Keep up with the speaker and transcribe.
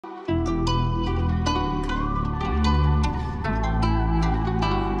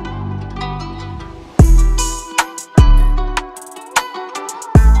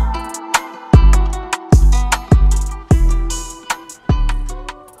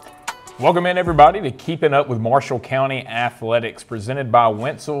Welcome in, everybody, to Keeping Up with Marshall County Athletics, presented by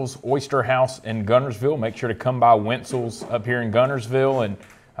Wintzell's Oyster House in Guntersville. Make sure to come by Wintzell's up here in Guntersville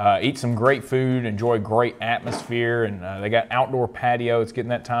and eat some great food, enjoy a great atmosphere, and they got outdoor patio. It's getting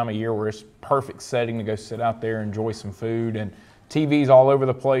that time of year where it's perfect setting to go sit out there, enjoy some food, and TVs all over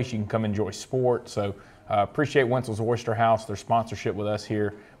the place. You can come enjoy sports. So appreciate Wintzell's Oyster House, their sponsorship with us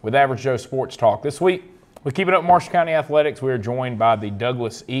here with Average Joe Sports Talk. This week, with Keeping Up Marshall County Athletics, we are joined by the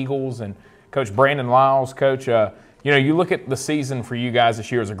Douglas Eagles and Coach Brandon Lyles. Coach, you look at the season for you guys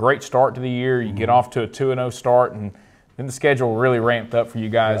this year. It was a great start to the year. You get off to a 2-0 start, and then the schedule really ramped up for you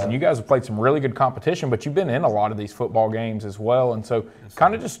guys. Yeah. And you guys have played some really good competition, but you've been in a lot of these football games as well. And so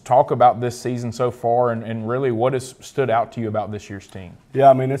kind of just talk about this season so far and really what has stood out to you about this year's team.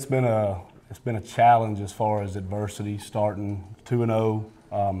 Yeah, I mean, it's been a challenge as far as adversity, starting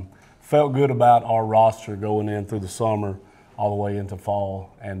 2-0. Felt good about our roster going in through the summer all the way into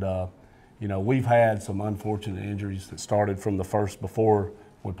fall. And, we've had some unfortunate injuries that started from the first before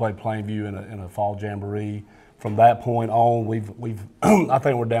we played Plainview in a fall jamboree. From that point on, we've I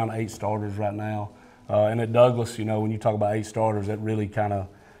think we're down to 8 starters right now. And at Douglas, when you talk about 8 starters, that really kind of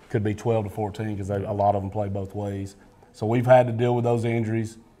could be 12 to 14 because a lot of them play both ways. So we've had to deal with those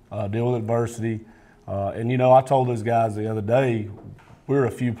injuries, deal with adversity. I told those guys the other day, we're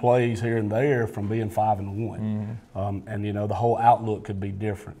a few plays here and there from being 5-1, the whole outlook could be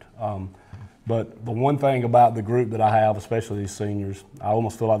different. But the one thing about the group that I have, especially these seniors, I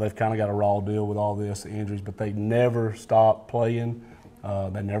almost feel like they've kind of got a raw deal with all this, the injuries, but they never stop playing.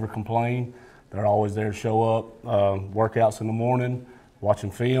 They never complain. They're always there to show up, workouts in the morning,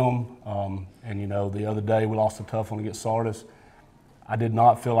 watching film. The other day we lost a tough one against Sardis. I did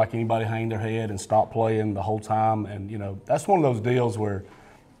not feel like anybody hanged their head and stopped playing the whole time. And, that's one of those deals where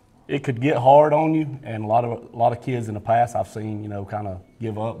it could get hard on you. And a lot of kids in the past I've seen, kind of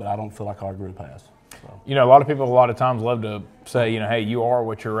give up, but I don't feel like our group has. So. A lot of people a lot of times love to say, hey, you are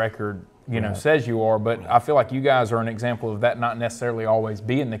what your record, says you are. But I feel like you guys are an example of that not necessarily always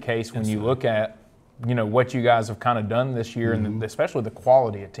being the case when you look at, what you guys have kind of done this year, and especially the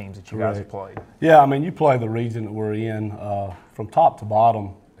quality of teams that you guys have played. Yeah, I mean, you play the region that we're in from top to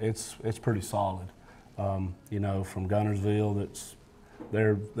bottom. It's pretty solid. From Guntersville,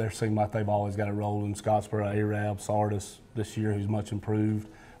 they seem like they've always got it rolling. Scottsboro, Arab, Sardis this year, who's much improved.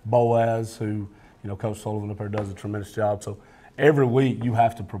 Boaz, who Coach Sullivan up there does a tremendous job. So every week you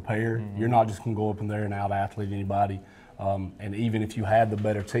have to prepare. You're not just going to go up in there and out-athlete anybody. And even if you had the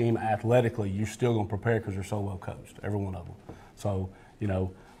better team athletically, you're still going to prepare because you're so well coached, every one of them. So,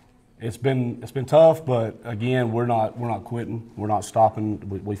 it's been tough, but again, we're not quitting. We're not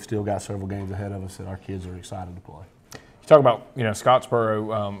stopping. We've still got several games ahead of us that our kids are excited to play. You talk about,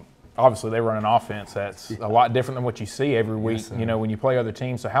 Scottsboro, obviously they run an offense that's a lot different than what you see every week, yes, when you play other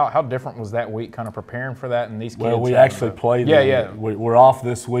teams. So how different was that week kind of preparing for that and these kids? Well, we actually played them. Yeah. We're off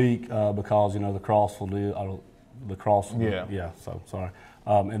this week because, the cross will do so sorry.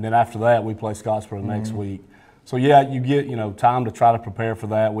 And then after that, we play Scottsboro next week. So, you get, time to try to prepare for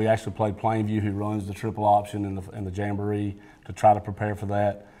that. We actually played Plainview, who runs the triple option in the jamboree, to try to prepare for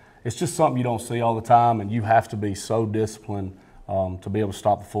that. It's just something you don't see all the time, and you have to be so disciplined to be able to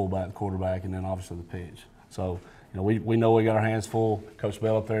stop the fullback, the quarterback, and then obviously the pitch. So, we know we got our hands full. Coach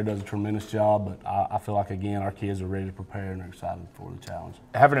Bell up there does a tremendous job, but I feel like, again, our kids are ready to prepare and they're excited for the challenge.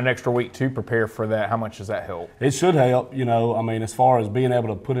 Having an extra week to prepare for that, how much does that help? It should help, as far as being able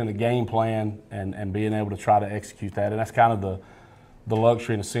to put in a game plan and being able to try to execute that. And that's kind of the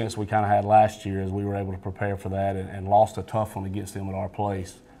luxury, in a sense, we kind of had last year, as we were able to prepare for that and lost a tough one against them at our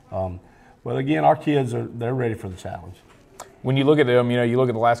place. But again, our kids they're ready for the challenge. When you look at them, you look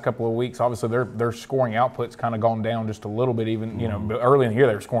at the last couple of weeks, obviously their scoring output's kind of gone down just a little bit even, but early in the year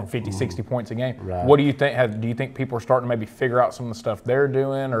they were scoring 50, 60 points a game. Right. What do you think? Do you think people are starting to maybe figure out some of the stuff they're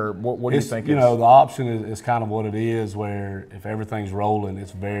doing, or what do you think? The option is kind of what it is, where if everything's rolling,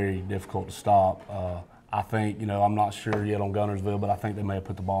 it's very difficult to stop. I think, I'm not sure yet on Guntersville, but I think they may have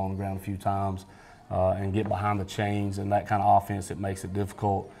put the ball on the ground a few times and get behind the chains, and that kind of offense, it makes it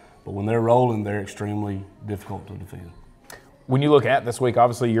difficult. But when they're rolling, they're extremely difficult to defend. When you look at this week,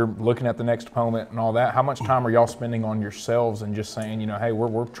 obviously you're looking at the next opponent and all that. How much time are y'all spending on yourselves and just saying, hey,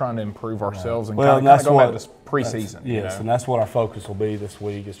 we're trying to improve ourselves and kind of go back to this preseason? Yes, and that's what our focus will be this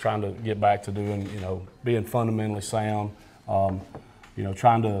week, is trying to get back to doing, being fundamentally sound,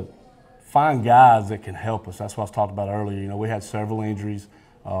 trying to find guys that can help us. That's what I was talking about earlier. We had several injuries,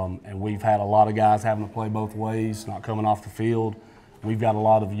 and we've had a lot of guys having to play both ways, not coming off the field. We've got a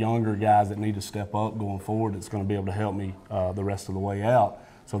lot of younger guys that need to step up going forward that's going to be able to help me the rest of the way out.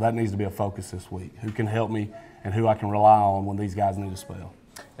 So that needs to be a focus this week. Who can help me and who I can rely on when these guys need a spell.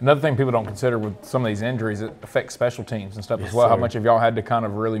 Another thing people don't consider with some of these injuries, it affects special teams and stuff Yes, as well. sir. How much have y'all had to kind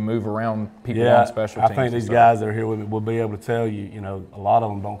of really move around people Yeah, on special teams? I think these guys that are here with me will be able to tell you, a lot of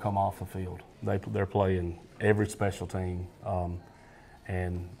them don't come off the field. They're playing every special team.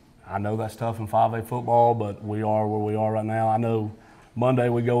 And I know that's tough in 5A football, but we are where we are right now. I know Monday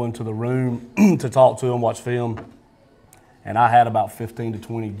we go into the room to talk to them, watch film, and I had about 15 to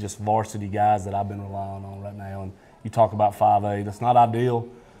 20 just varsity guys that I've been relying on right now. And you talk about 5A, that's not ideal,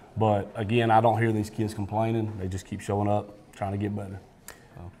 but again, I don't hear these kids complaining. They just keep showing up, trying to get better.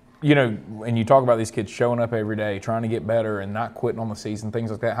 And you talk about these kids showing up every day, trying to get better and not quitting on the season, things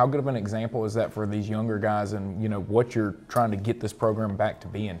like that. How good of an example is that for these younger guys and, what you're trying to get this program back to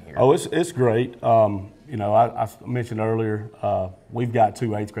being here? Oh, it's great. I mentioned earlier, we've got 2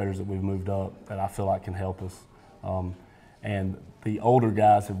 8th graders that we've moved up that I feel like can help us. And the older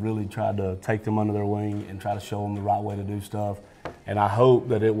guys have really tried to take them under their wing and try to show them the right way to do stuff. And I hope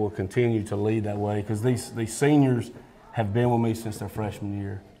that it will continue to lead that way because these seniors have been with me since their freshman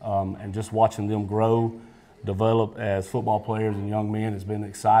year. And just watching them grow, develop as football players and young men has been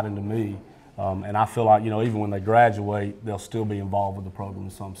exciting to me. And I feel like, even when they graduate, they'll still be involved with the program in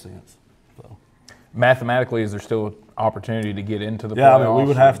some sense. So. Mathematically, is there still an opportunity to get into the playoffs? Yeah, I mean, we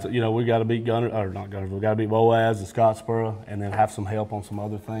would have to, we got to beat we got to beat Boaz and Scottsboro and then have some help on some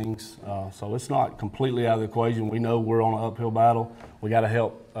other things. So it's not completely out of the equation. We know we're on an uphill battle. We got to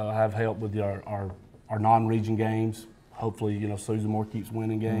have help with our non-region games. Hopefully, Susan Moore keeps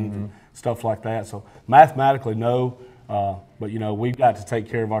winning games and stuff like that. So mathematically, no. But, we've got to take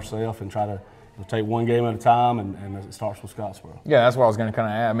care of ourselves and try to take one game at a time, and it starts with Scottsboro. Yeah, that's what I was going to kind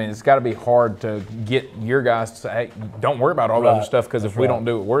of add. I mean, it's got to be hard to get your guys to say, hey, don't worry about all the other stuff because if we don't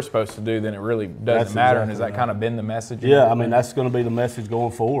do what we're supposed to do, then it really doesn't matter. Exactly. And has that kind of been the message? Yeah, I mean, that's going to be the message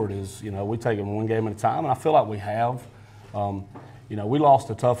going forward is, we take them one game at a time, and I feel like we have. We lost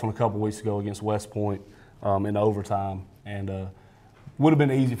a tough one a couple weeks ago against West Point in overtime. And would have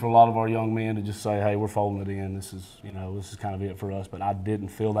been easy for a lot of our young men to just say, hey, we're folding it in. This is kind of it for us. But I didn't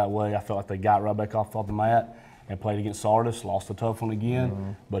feel that way. I felt like they got right back off the mat and played against Sardis, lost a tough one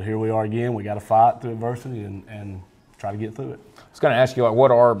again. But here we are again. We got to fight through adversity and try to get through it. I was going to ask you, what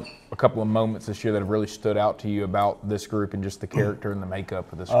are a couple of moments this year that have really stood out to you about this group and just the character and the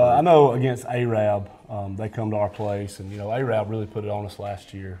makeup of this group? I know against Arab, they come to our place. And, Arab really put it on us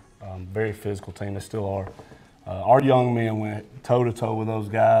last year. Very physical team. They still are. Our young men went toe-to-toe with those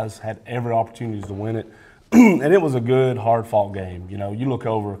guys, had every opportunity to win it, and it was a good, hard-fought game. You look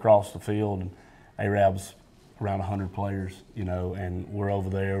over across the field, and Arab's around 100 players, and we're over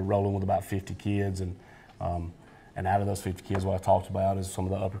there rolling with about 50 kids, and out of those 50 kids, what I talked about is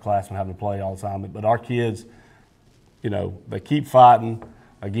some of the upperclassmen having to play all the time. But our kids, they keep fighting.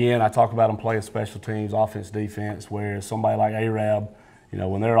 Again, I talk about them playing special teams, offense, defense, whereas somebody like Arab,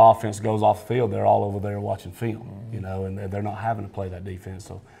 when their offense goes off the field, they're all over there watching film, and they're not having to play that defense.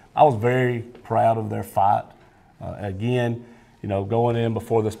 So I was very proud of their fight. Again, going in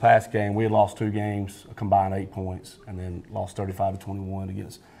before this past game, we had lost 2 games, a combined 8 points, and then lost 35-21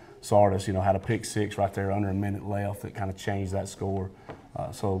 against Sardis. Had a pick 6 right there under a minute left that kind of changed that score.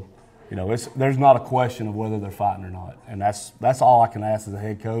 There's not a question of whether they're fighting or not, and that's all I can ask as a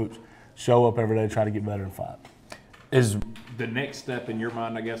head coach. Show up every day, try to get better and fight. Is the next step in your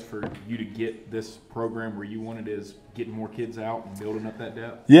mind, I guess, for you to get this program where you want it is getting more kids out and building up that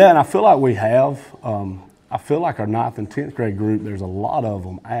depth? Yeah, and I feel like we have. I feel like our 9th and 10th grade group, there's a lot of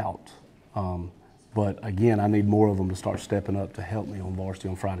them out. But, again, I need more of them to start stepping up to help me on varsity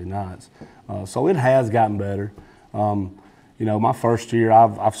on Friday nights. So it has gotten better. My first year,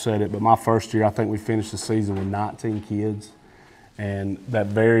 I've said it, but my first year I think we finished the season with 19 kids. And that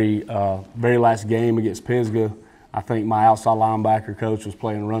very last game against Pisgah, I think my outside linebacker coach was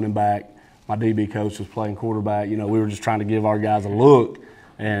playing running back. My DB coach was playing quarterback. We were just trying to give our guys a look,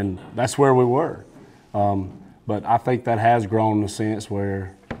 and that's where we were. But I think that has grown in a sense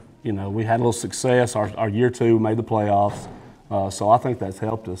where, we had a little success. Our year 2 made the playoffs. So I think that's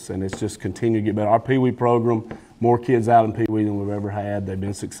helped us, and it's just continued to get better. Our Pee Wee program, more kids out in Pee Wee than we've ever had. They've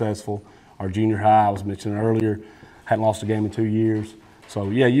been successful. Our junior high, I was mentioning earlier, hadn't lost a game in 2 years. So,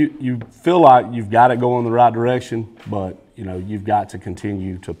 yeah, you feel like you've got it going in the right direction, but, you've got to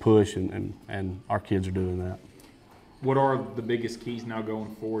continue to push, and our kids are doing that. What are the biggest keys now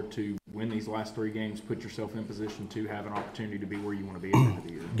going forward to win these last 3 games, put yourself in position to have an opportunity to be where you want to be at the end of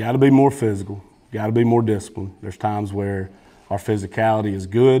the year? Got to be more physical. Got to be more disciplined. There's times where our physicality is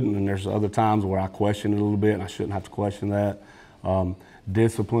good, and then there's other times where I question it a little bit, and I shouldn't have to question that.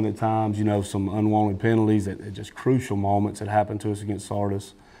 Discipline at times, some unwanted penalties at just crucial moments that happened to us against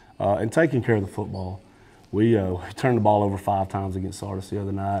Sardis, and taking care of the football. We turned the ball over 5 times against Sardis the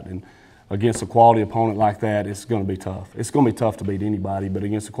other night, and against a quality opponent like that, it's going to be tough. It's going to be tough to beat anybody, but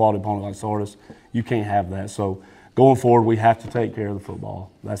against a quality opponent like Sardis, you can't have that. So going forward, we have to take care of the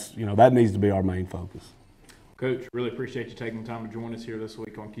football. That's, that needs to be our main focus. Coach, really appreciate you taking the time to join us here this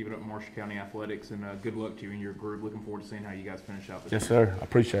week on Keeping Up Marshall County Athletics, and good luck to you and your group. Looking forward to seeing how you guys finish out this Yes, year. sir. I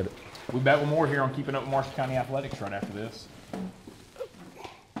appreciate it. We'll be back with more here on Keeping Up Marshall County Athletics right after this.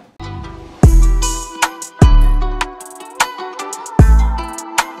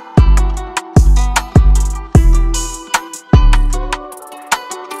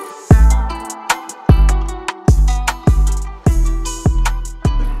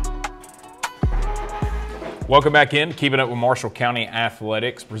 Welcome back in, Keeping Up with Marshall County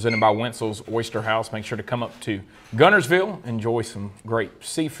Athletics, presented by Wintzell's Oyster House. Make sure to come up to Guntersville, enjoy some great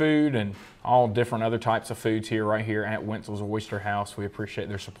seafood and all different other types of foods here, right here at Wintzell's Oyster House. We appreciate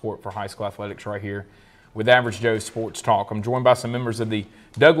their support for high school athletics right here with Average Joe Sports Talk. I'm joined by some members of the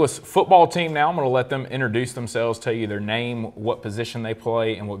Douglas football team now. I'm going to let them introduce themselves, tell you their name, what position they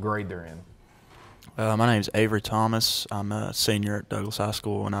play, and what grade they're in. My name is Avery Thomas. I'm a senior at Douglas High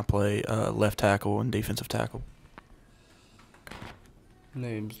School, and I play left tackle and defensive tackle. My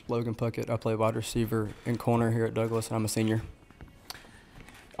name's Logan Puckett. I play wide receiver and corner here at Douglas, and I'm a senior.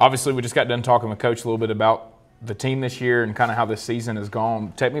 Obviously, we just got done talking with Coach a little bit about the team this year and kind of how this season has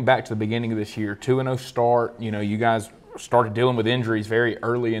gone. Take me back to the beginning of this year, 2-0 start. You guys started dealing with injuries very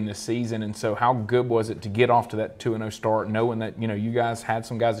early in this season, and so how good was it to get off to that 2-0 start, knowing that you guys had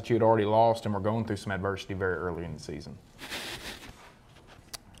some guys that you had already lost and were going through some adversity very early in the season?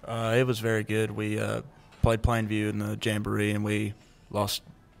 It was very good. We played Plainview in the Jamboree, and we lost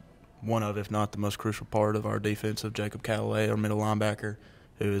one of, if not the most crucial part of our defense, of Jacob Callaway, our middle linebacker,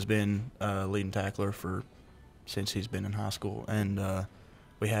 who has been leading tackler since he's been in high school. And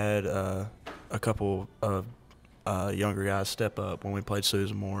we had a couple of younger guys step up when we played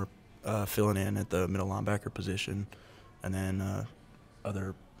Susan Moore, filling in at the middle linebacker position, and then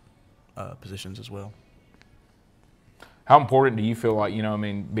other positions as well. How important do you feel like,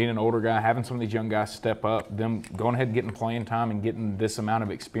 being an older guy, having some of these young guys step up, them going ahead and getting playing time and getting this amount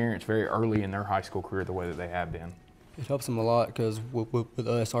of experience very early in their high school career the way that they have been? It helps them a lot because with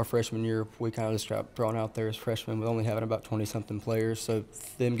us, our freshman year, we kind of just got thrown out there as freshmen with only having about 20-something players. So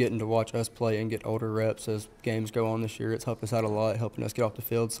them getting to watch us play and get older reps as games go on this year, it's helped us out a lot, helping us get off the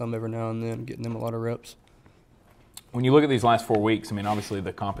field some every now and then, getting them a lot of reps. When you look at these last 4 weeks, obviously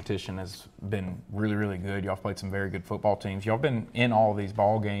the competition has been really, really good. Y'all played some very good football teams. Y'all been in all of these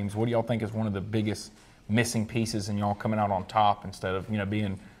ball games. What do y'all think is one of the biggest missing pieces in y'all coming out on top instead of,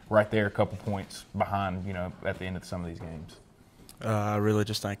 being right there a couple points behind, at the end of some of these games? I really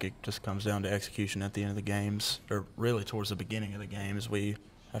just think it just comes down to execution at the end of the games, or really towards the beginning of the games. We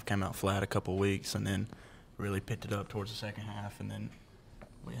have come out flat a couple weeks and then really picked it up towards the second half, and then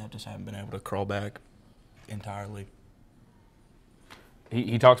we just haven't been able to crawl back entirely.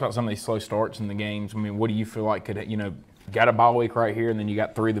 He talks about some of these slow starts in the games. What do you feel like could, got a bye week right here, and then you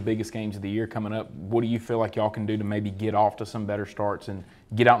got 3 of the biggest games of the year coming up. What do you feel like y'all can do to maybe get off to some better starts and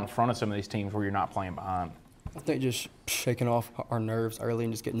get out in front of some of these teams where you're not playing behind? I think just shaking off our nerves early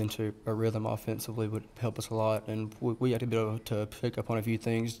and just getting into a rhythm offensively would help us a lot. And we have to be able to pick up on a few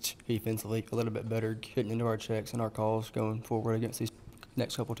things defensively a little bit better, getting into our checks and our calls going forward against these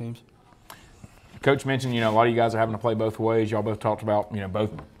next couple teams. Coach mentioned, a lot of you guys are having to play both ways. Y'all both talked about,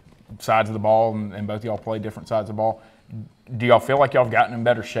 both sides of the ball, and both of y'all play different sides of the ball. Do y'all feel like y'all have gotten in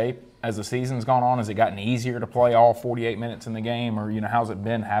better shape as the season's gone on? Has it gotten easier to play all 48 minutes in the game, or, how's it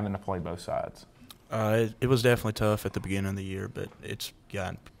been having to play both sides? It was definitely tough at the beginning of the year, but it's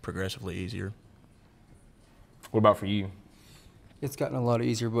gotten progressively easier. What about for you? It's gotten a lot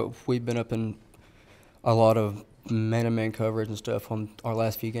easier, but we've been up in a lot of man-to-man coverage and stuff on our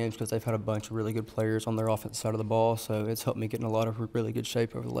last few games because they've had a bunch of really good players on their offensive side of the ball, so it's helped me get in a lot of really good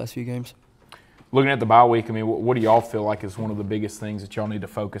shape over the last few games. Looking at the bye week, what do y'all feel like is one of the biggest things that y'all need to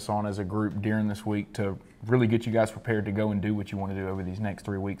focus on as a group during this week to really get you guys prepared to go and do what you want to do over these next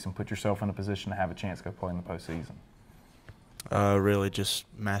 3 weeks and put yourself in a position to have a chance to go play in the postseason? Really just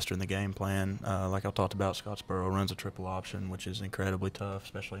mastering the game plan. Like I talked about, Scottsboro runs a triple option, which is incredibly tough,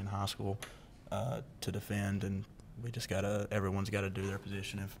 especially in high school, to defend. And everyone's got to do their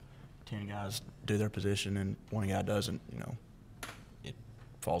position. If 10 guys do their position and one guy doesn't, it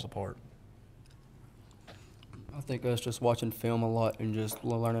falls apart. I think us just watching film a lot and just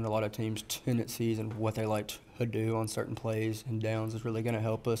learning a lot of teams' tendencies and what they like to do on certain plays and downs is really going to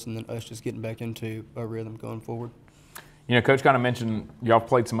help us, and then us just getting back into a rhythm going forward. You know, Coach kind of mentioned y'all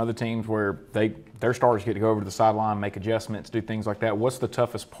played some other teams where their starters get to go over to the sideline, make adjustments, do things like that. What's the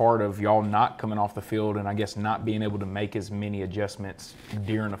toughest part of y'all not coming off the field and I guess not being able to make as many adjustments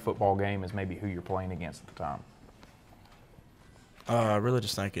during a football game as maybe who you're playing against at the time? I really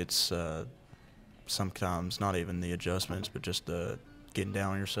just think it's sometimes not even the adjustments, but just the getting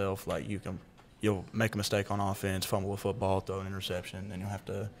down on yourself. Like you'll make a mistake on offense, fumble a football, throw an interception, then you'll have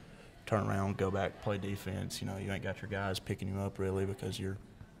to turn around, go back, play defense. You know, you ain't got your guys picking you up really because you're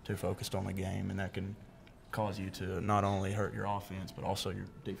too focused on the game, and that can cause you to not only hurt your offense but also your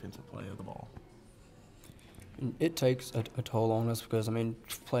defensive play of the ball. It takes a toll on us because, I mean,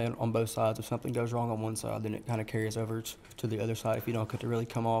 playing on both sides, if something goes wrong on one side, then it kind of carries over to the other side if you don't get to really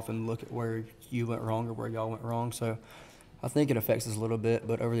come off and look at where you went wrong or where y'all went wrong. So I think it affects us a little bit,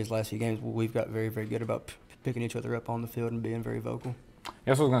 but over these last few games, we've got very, very good about picking each other up on the field and being very vocal.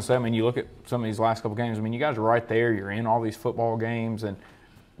 That's what I was going to say. I mean, you look at some of these last couple games. I mean, you guys are right there. You're in all these football games, and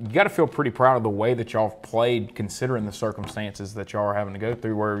you got to feel pretty proud of the way that y'all have played considering the circumstances that y'all are having to go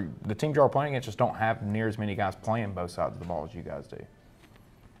through where the teams y'all are playing against just don't have near as many guys playing both sides of the ball as you guys do.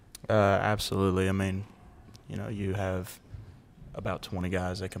 Absolutely. I mean, you know, you have about 20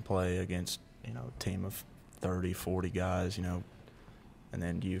 guys that can play against, you know, a team of 30, 40 guys, you know, and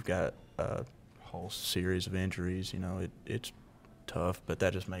then you've got a whole series of injuries. You know, it's tough, but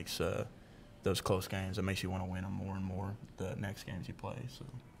that just makes those close games, that makes you want to win them more and more the next games you play. So,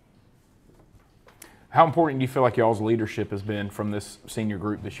 how important do you feel like y'all's leadership has been from this senior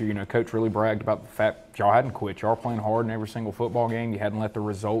group this year? You know, Coach really bragged about the fact y'all hadn't quit. Y'all playing hard in every single football game. You hadn't let the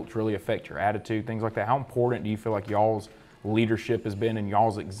results really affect your attitude, things like that. How important do you feel like y'all's leadership has been and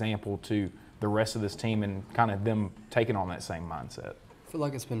y'all's example to the rest of this team and kind of them taking on that same mindset? I feel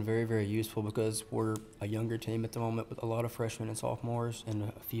like it's been very, very useful because we're a younger team at the moment with a lot of freshmen and sophomores and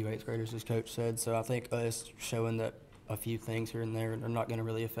a few eighth graders, as Coach said. So I think us showing that a few things here and there are not going to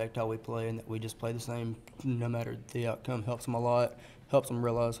really affect how we play and that we just play the same no matter the outcome helps them a lot, helps them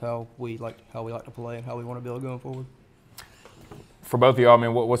realize how we like to play and how we want to build going forward. For both of y'all, I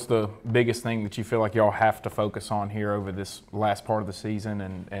mean, what's the biggest thing that you feel like y'all have to focus on here over this last part of the season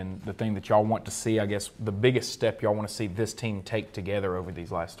and the thing that y'all want to see, I guess, the biggest step y'all want to see this team take together over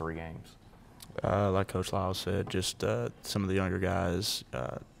these last 3 games? Like Coach Lyles said, just some of the younger guys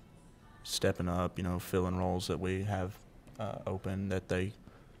stepping up, you know, filling roles that we have open that they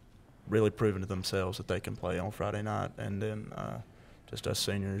really proven to themselves that they can play on Friday night. And then just us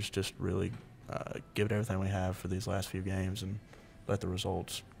seniors just really give it everything we have for these last few games and let the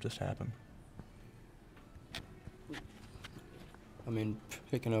results just happen. I mean,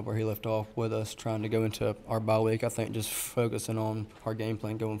 picking up where he left off with us trying to go into our bye week, I think just focusing on our game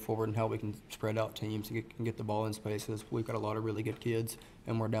plan going forward and how we can spread out teams and get the ball in spaces. We've got a lot of really good kids,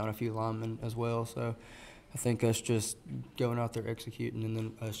 and we're down a few linemen as well. So I think us just going out there executing and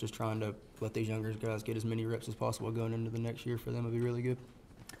then us just trying to let these younger guys get as many reps as possible going into the next year for them would be really good.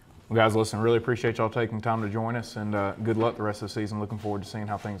 Well, guys, listen, really appreciate y'all taking time to join us, and good luck the rest of the season. Looking forward to seeing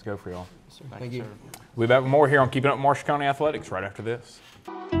how things go for y'all. Yes, Thank you. We'll be back with more here on Keeping Up with Marshall County Athletics right after this.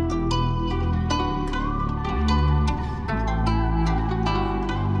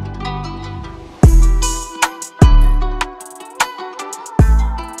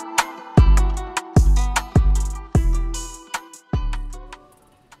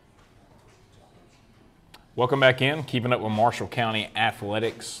 Welcome back in, Keeping Up with Marshall County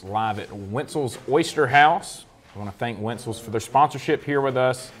Athletics, live at Wintzell's Oyster House. I want to thank Wintzell's for their sponsorship here with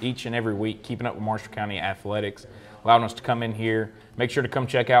us each and every week, Keeping Up with Marshall County Athletics, allowing us to come in here. Make sure to come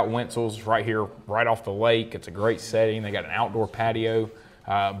check out Wintzell's right here, right off the lake. It's a great setting. They got an outdoor patio,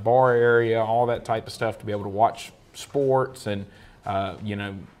 bar area, all that type of stuff to be able to watch sports and, you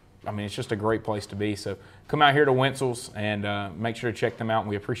know, I mean, it's just a great place to be. So come out here to Wintzell's and make sure to check them out. And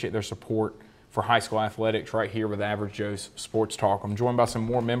we appreciate their support for high school athletics right here with Average Joe's Sports Talk. I'm joined by some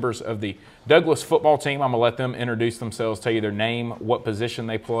more members of the Douglas football team. I'm going to let them introduce themselves, tell you their name, what position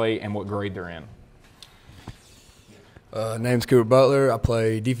they play, and what grade they're in. Name's Cooper Butler. I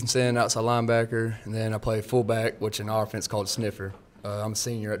play defense end, outside linebacker, and then I play fullback, which in our offense called sniffer. I'm a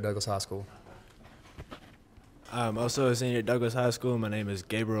senior at Douglas High School. I'm also a senior at Douglas High School. My name is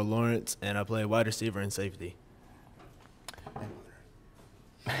Gabriel Lawrence, and I play wide receiver and safety.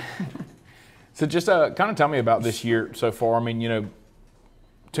 So just kind of tell me about this year so far. I mean, you know,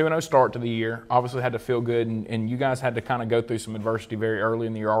 2-0 start to the year. Obviously had to feel good, and you guys had to kind of go through some adversity very early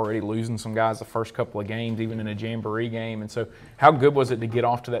in the year, already losing some guys the first couple of games, even in a jamboree game. And so how good was it to get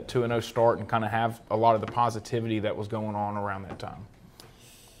off to that 2-0 start and kind of have a lot of the positivity that was going on around that time?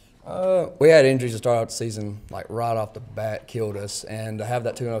 We had injuries to start out the season, like right off the bat, killed us. And to have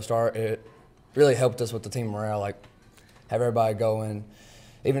that 2-0 start, it really helped us with the team morale. Like, have everybody going.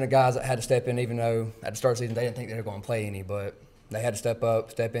 Even the guys that had to step in, even though at the start of the season they didn't think they were going to play any, but they had to step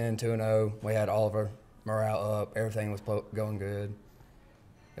in 2-0. We had all of our morale up. Everything was going good.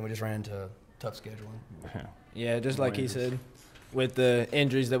 And we just ran into tough scheduling. Yeah, just like he said, with the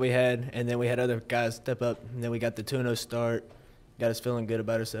injuries that we had, and then we had other guys step up, and then we got the 2-0 start, got us feeling good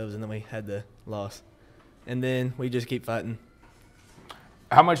about ourselves, and then we had the loss. And then we just keep fighting.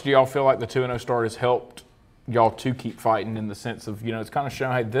 How much do y'all feel like the 2-0 start has helped y'all to keep fighting, in the sense of, it's kind of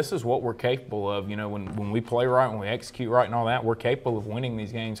showing, hey, this is what we're capable of. When we play right, when we execute right and all that, we're capable of winning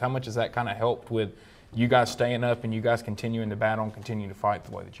these games. How much has that kind of helped with you guys staying up and you guys continuing to battle and continuing to fight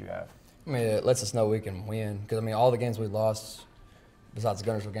the way that you have? I mean, it lets us know we can win. Because, I mean, all the games we lost, besides the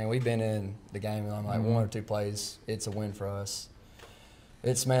Guntersville game, we've been in the game and I'm like, one or two plays, it's a win for us.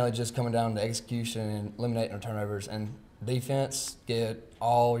 It's mainly just coming down to execution and eliminating our turnovers. And defense, get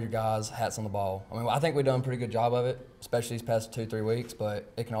all your guys' hats on the ball. I mean, I think we've done a pretty good job of it, especially these past 2-3 weeks, but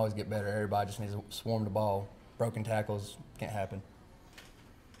it can always get better. Everybody just needs to swarm the ball. Broken tackles can't happen.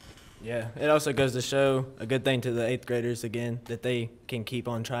 Yeah, it also goes to show a good thing to the 8th graders, again, that they can keep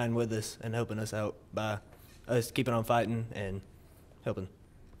on trying with us and helping us out by us keeping on fighting and helping.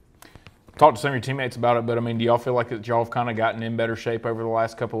 Talk to some of your teammates about it, but, I mean, do y'all feel like that y'all have kind of gotten in better shape over the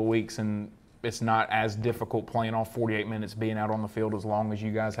last couple of weeks, and it's not as difficult playing all 48 minutes, being out on the field as long as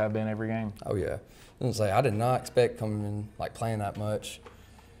you guys have been every game? Oh, yeah. I was say, I did not expect coming in, playing that much.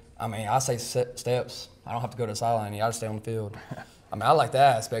 I mean, I say steps. I don't have to go to the sideline. I just stay on the field. I mean, I like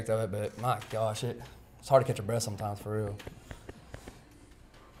that aspect of it, but my gosh, it's hard to catch your breath sometimes, for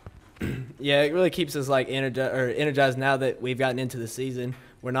real. Yeah, it really keeps us energized now that we've gotten into the season.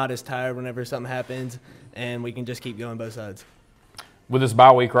 We're not as tired whenever something happens, and we can just keep going both sides. With this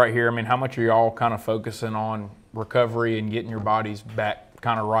bye week right here, I mean, how much are y'all kind of focusing on recovery and getting your bodies back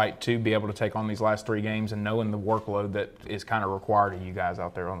kind of right to be able to take on these last 3 games and knowing the workload that is kind of required of you guys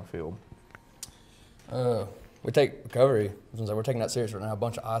out there on the field? We take recovery. We're taking that serious right now. A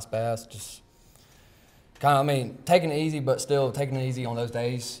bunch of ice baths, just kind of, I mean, taking it easy, but still taking it easy on those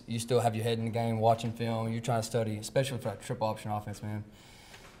days. You still have your head in the game, watching film. You're trying to study, especially for that triple option offense, man.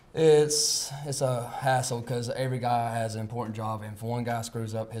 It's a hassle because every guy has an important job, and if one guy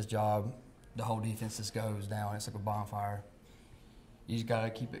screws up his job, the whole defense just goes down. It's like a bonfire. You just got to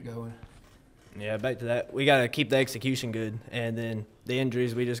keep it going. Yeah, back to that. We got to keep the execution good, and then the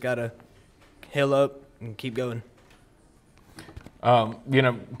injuries, we just got to heal up and keep going. Kind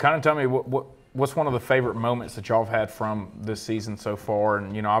of tell me what's one of the favorite moments that y'all have had from this season so far?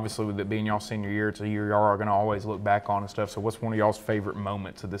 And, obviously with it being y'all senior year, it's a year y'all are going to always look back on and stuff. So what's one of y'all's favorite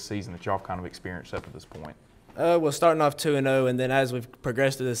moments of this season that y'all have kind of experienced up to this point? Well, starting off 2-0, and then as we've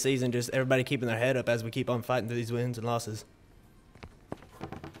progressed through the season, just everybody keeping their head up as we keep on fighting through these wins and losses.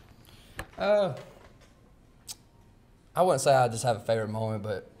 I wouldn't say I just have a favorite moment,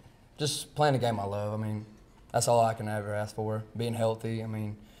 but just playing the game I love. I mean, that's all I can ever ask for. Being healthy. I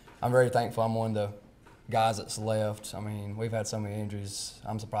mean, I'm very thankful I'm one of the guys that's left. I mean, we've had so many injuries.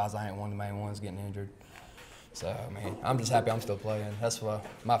 I'm surprised I ain't one of the main ones getting injured. So, I mean, I'm just happy I'm still playing. That's what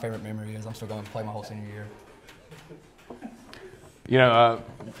my favorite memory is. I'm still going to play my whole senior year.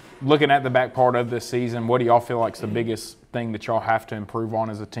 Looking at the back part of this season, what do y'all feel like is the biggest thing that y'all have to improve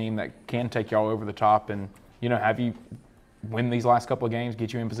on as a team that can take y'all over the top and, have you win these last couple of games,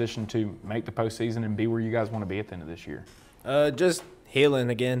 get you in position to make the postseason and be where you guys want to be at the end of this year? Just healing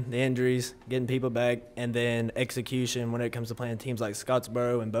again, the injuries, getting people back, and then execution when it comes to playing teams like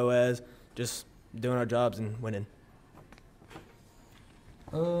Scottsboro and Boaz, just doing our jobs and winning.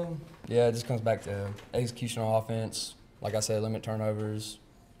 Yeah, it just comes back to execution on offense. Like I said, limit turnovers,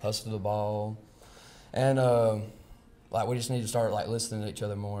 hustle the ball, and we just need to start listening to each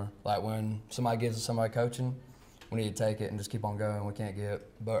other more. Like when somebody gives us somebody coaching, we need to take it and just keep on going. We can't get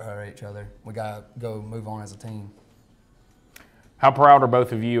butthurt at each other. We gotta go move on as a team. How proud are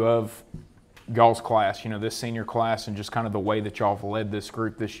both of you of y'all's class, this senior class, and just kind of the way that y'all have led this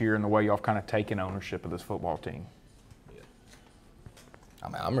group this year and the way y'all have kind of taken ownership of this football team? I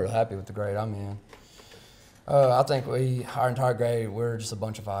mean, I'm really happy with the grade I'm in. I think our entire grade, we're just a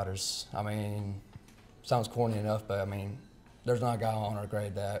bunch of fighters. I mean, sounds corny enough, but I mean, there's not a guy on our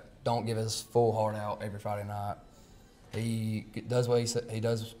grade that don't give his full heart out every Friday night. He does what he's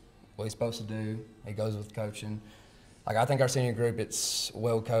supposed to do. He goes with coaching. I think our senior group, it's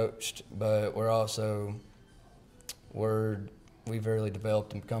well coached, but we've really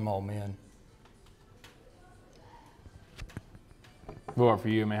developed and become all men. Well, for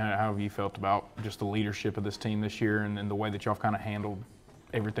you, man, how have you felt about just the leadership of this team this year and the way that y'all have kind of handled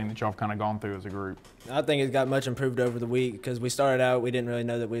everything that y'all have kind of gone through as a group? I think it's got much improved over the week because we started out, we didn't really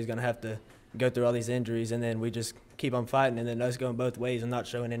know that we was going to have to go through all these injuries, and then we just keep on fighting, and then us going both ways and not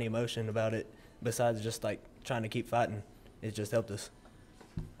showing any emotion about it besides just like trying to keep fighting. It just helped us.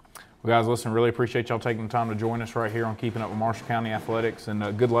 Well, guys, listen, really appreciate y'all taking the time to join us right here on Keeping Up with Marshall County Athletics,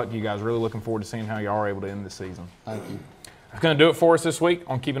 and good luck to you guys. Really looking forward to seeing how y'all are able to end this season. Thank you. That's going to do it for us this week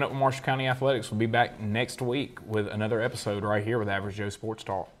on Keeping Up with Marshall County Athletics. We'll be back next week with another episode right here with Average Joe Sports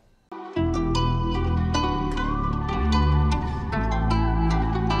Talk.